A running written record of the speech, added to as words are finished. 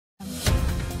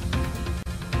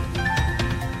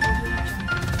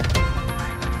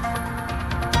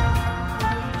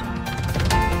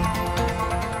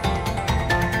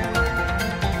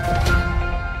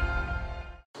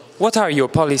What are your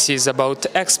policies about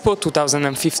Expo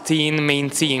 2015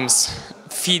 main themes?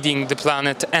 Feeding the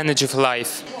planet, energy for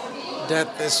life.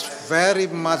 That is very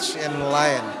much in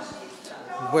line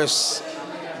with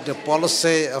the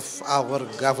policy of our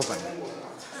government.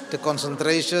 The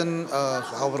concentration of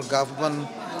our government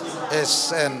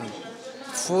is in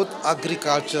food,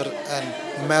 agriculture,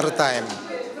 and maritime.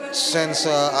 Since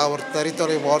our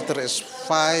territory water is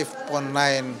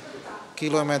 5.9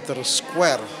 kilometers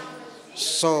square,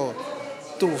 so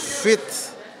to feed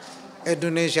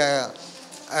Indonesia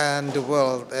and the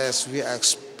world as we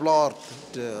explore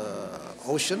the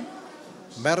ocean,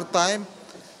 maritime,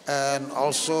 and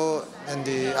also in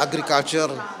the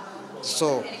agriculture.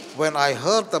 So when I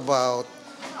heard about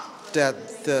that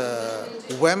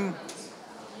the WEM,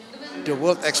 the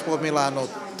World Expo Milano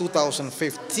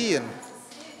 2015,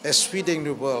 is feeding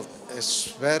the world,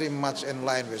 is very much in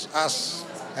line with us,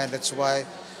 and that's why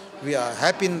we are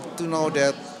happy to know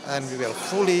that, and we will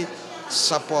fully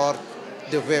support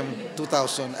the WEM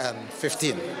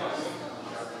 2015.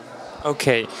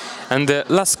 Okay, and the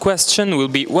last question will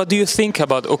be, what do you think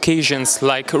about occasions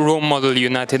like Rome Model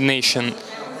United Nations?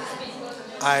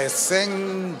 I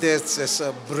think this is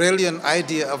a brilliant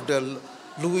idea of the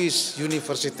Louis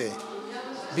University,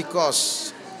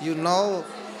 because you know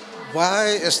why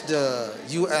is the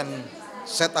UN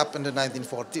set up in the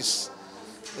 1940s?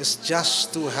 It's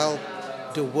just to help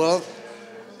the world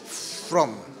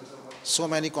from so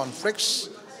many conflicts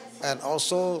and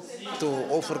also to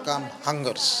overcome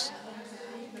hungers.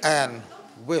 And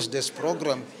with this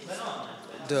program,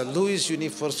 the Louis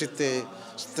University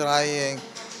is trying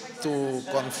to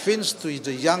convince to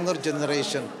the younger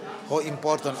generation how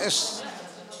important is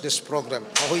this program,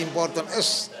 how important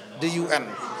is the UN,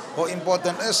 how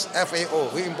important is FAO,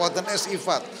 how important is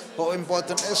IFAD, how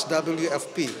important is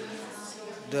WFP.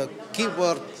 The key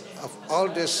word of all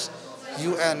this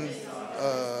UN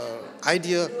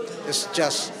idea is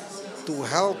just to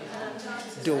help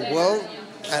the world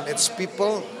and its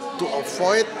people to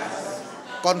avoid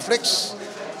conflicts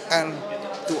and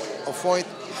to avoid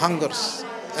hungers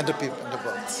and the people in the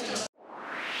world.